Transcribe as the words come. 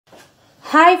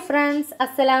Hi friends,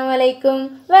 Assalamu alaikum.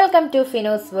 Welcome to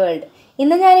Fino's World.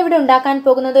 ഇന്ന് ഞാൻ ഇവിടെ ഉണ്ടാക്കാൻ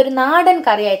പോകുന്നത് ഒരു നാടൻ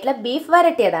കറിയായിട്ടുള്ള ബീഫ്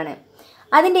വരട്ടിയതാണ്.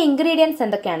 അതിന്റെ ഇൻഗ്രീഡിയൻസ്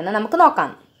എന്തൊക്കെയാണെന്ന് നമുക്ക് നോക്കാം.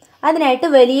 അതിനായിട്ട്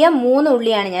വലിയ 3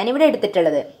 ഉള്ളിയാണ് ഞാൻ ഇവിടെ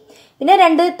എടുത്തിട്ടുള്ളത്. പിന്നെ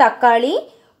 2 തക്കാളി,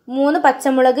 3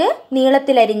 പച്ചമുളക്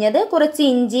നീളത്തിൽ അരിഞ്ഞത്, കുറച്ച്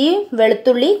ഇഞ്ചി,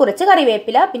 വെളുത്തുള്ളി, കുറച്ച്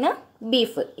കറിവേപ്പില, പിന്നെ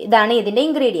ബീഫ്. ഇതാണ് ഇതിന്റെ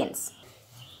ഇൻഗ്രീഡിയൻസ്.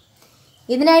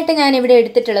 ഇതിനായിട്ട് ഞാൻ ഇവിടെ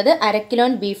എടുത്തിട്ടുള്ളത് 1/2 കിലോ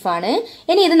ബീഫാണ്.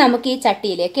 ഇനി ഇത് നമുക്ക് ഈ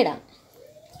ചട്ടിയിലേക്ക് ഇടാം.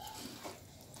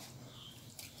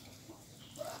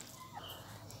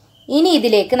 ഇനി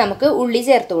ഇതിലേക്ക് നമുക്ക് ഉള്ളി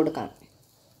ചേർത്ത് കൊടുക്കാം.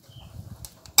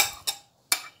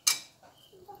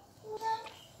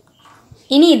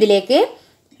 ഇനി ഇതിലേക്ക്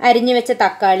അരിഞ്ഞു വെച്ച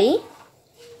തക്കാളി,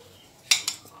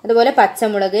 അതുപോലെ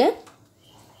പച്ചമുളക്,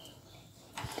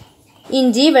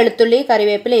 ഇഞ്ചി, വെളുത്തുള്ളി,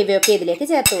 കറിവേപ്പില ഇവയൊക്കെ ഇതിലേക്ക്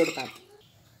ചേർത്ത് കൊടുക്കാം.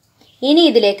 ഇനി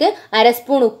ഇതിലേക്ക് 1/2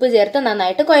 സ്പൂൺ ഉപ്പ് ചേർത്ത്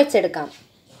നന്നായിട്ട് കുഴച്ചെടുക്കാം.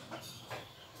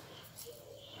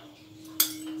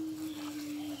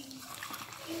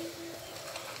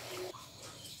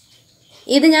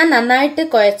 ഇത് ഞാൻ നന്നായിട്ട്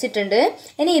കുഴച്ചിട്ടുണ്ട്.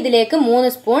 ഇനി ഇതിലേക്ക്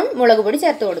 3 സ്പൂൺ മുളക് പൊടി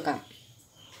ചേർത്ത് കൊടുക്കാം.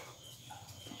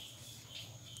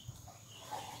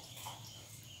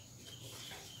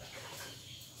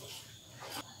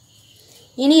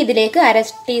 ഇനി ഇതിലേക്ക്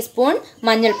 1/2 ടീസ്പൂൺ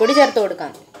മഞ്ഞൾപ്പൊടി ചേർത്ത്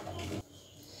കൊടുക്കാം.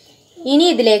 ഇനി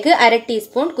ഇതിലേക്ക് 1/2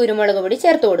 ടീസ്പൂൺ കുരുമുളക് പൊടി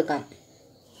ചേർത്ത് കൊടുക്കാം.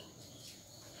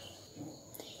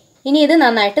 ഇനി ഇത്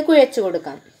നന്നായിട്ട് കുഴച്ചു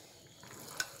കൊടുക്കാം.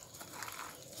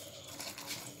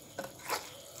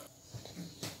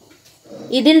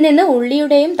 ഇതിൽ നിന്ന്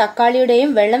ഉള്ളിയുടെയും തക്കാളിയുടെയും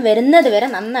വെള്ളം വരുന്നത് വരെ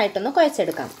നന്നായിട്ടൊന്ന്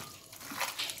കുഴച്ചെടുക്കാം.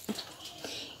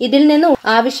 ഇതിൽ നിന്ന്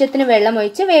ആവശ്യത്തിന് വെള്ളം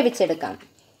ഒഴിച്ച് വേവിച്ചെടുക്കാം.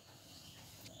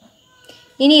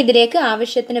 ഇനി ഇതിലേക്ക്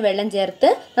ആവശ്യത്തിന് വെള്ളം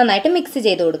ചേർത്ത് നന്നായിട്ട് മിക്സ്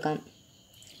ചെയ്ത് കൊടുക്കാം.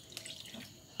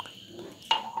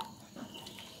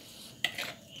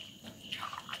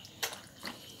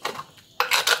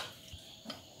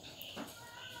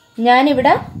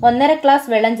 ഞാനിവിടെ 1.5 ഗ്ലാസ്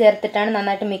വെള്ളം ചേർത്തിട്ടാണ്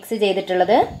നന്നായിട്ട് മിക്സ്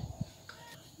ചെയ്തിട്ടുള്ളത്.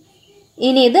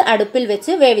 ഇനി ഇത് അടുപ്പിൽ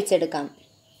വെച്ച് വേവിച്ചെടുക്കാം.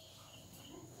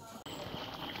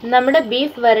 നമ്മുടെ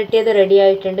ബീഫ് വരട്ടിയത് റെഡി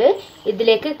ആയിട്ടുണ്ട്.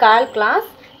 ഇതിലേക്ക് 1/4 ഗ്ലാസ്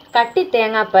കട്ടി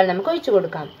തേങ്ങാപ്പാൽ നമുക്ക് ഒഴിച്ചു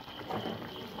കൊടുക്കാം.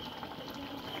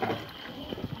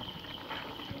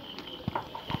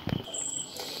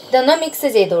 ഇതൊന്ന്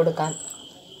മിക്സ് ചെയ്ത് കൊടുക്കാം.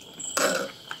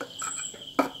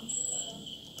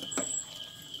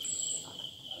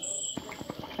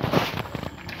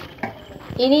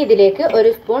 ഇനി ഇതിലേക്ക്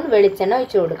 1 സ്പൂൺ വെളിച്ചെണ്ണ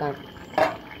ഒഴിച്ചു കൊടുക്കാം.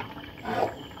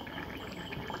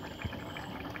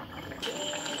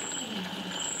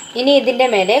 ഇനി ഇതിൻ്റെ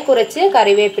മേലെ കുറച്ച്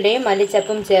കറിവേപ്പിലയും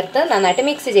മല്ലിച്ചപ്പും ചേർത്ത് നന്നായിട്ട്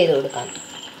മിക്സ് ചെയ്ത് കൊടുക്കാം.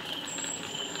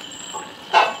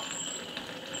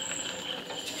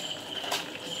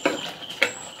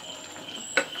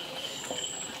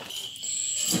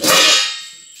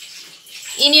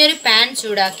 ഇനി ഒരു പാൻ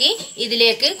ചൂടാക്കി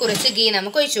ഇതിലേക്ക് കുറച്ച് ഗീ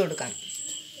നമുക്ക് ഒഴിച്ചു കൊടുക്കാം.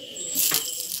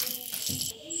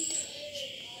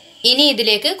 ഇനി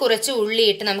ഇതിലേക്ക് കുറച്ച് ഉള്ളി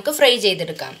ഇട്ട് നമുക്ക് ഫ്രൈ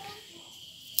ചെയ്തെടുക്കാം.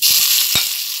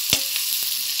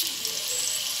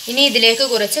 ഇനി ഇതിലേക്ക്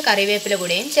കുറച്ച് കറിവേപ്പില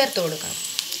കൂടെയും ചേർത്ത് കൊടുക്കാം.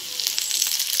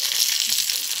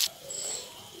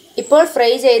 ഇപ്പോൾ ഫ്രൈ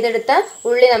ചെയ്തെടുത്ത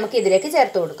ഉള്ളി നമുക്ക് ഇതിലേക്ക്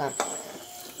ചേർത്ത് കൊടുക്കാം.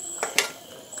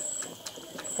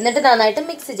 എന്നിട്ട് നന്നായിട്ട്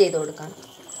മിക്സ് ചെയ്ത് കൊടുക്കാം.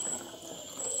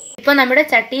 ഇപ്പോൾ നമ്മുടെ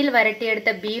ചട്ടിയിൽ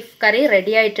വരട്ടിയെടുത്ത ബീഫ് കറി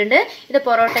റെഡി ആയിട്ടുണ്ട്. ഇത്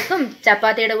പൊറോട്ടയ്ക്കും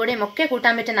ചപ്പാത്തിയുടെ കൂടെയും ഒക്കെ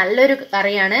കൂട്ടാൻ പറ്റിയ നല്ലൊരു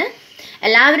കറിയാണ്.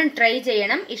 എല്ലാവരും ട്രൈ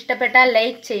ചെയ്യണം. ഇഷ്ടപ്പെട്ടാൽ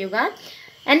ലൈക്ക് ചെയ്യുക.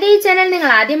 എൻ്റെ ഈ ചാനൽ നിങ്ങൾ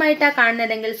ആദ്യമായിട്ടാണ്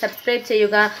കാണുന്നതെങ്കിൽ സബ്സ്ക്രൈബ്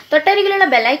ചെയ്യുക. തൊട്ടരികിലുള്ള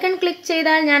ബെല്ലൈക്കൺ ക്ലിക്ക്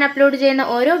ചെയ്താൽ ഞാൻ അപ്ലോഡ് ചെയ്യുന്ന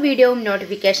ഓരോ വീഡിയോയും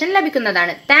നോട്ടിഫിക്കേഷൻ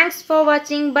ലഭിക്കുന്നതാണ്. Thanks for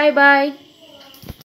watching. Bye bye.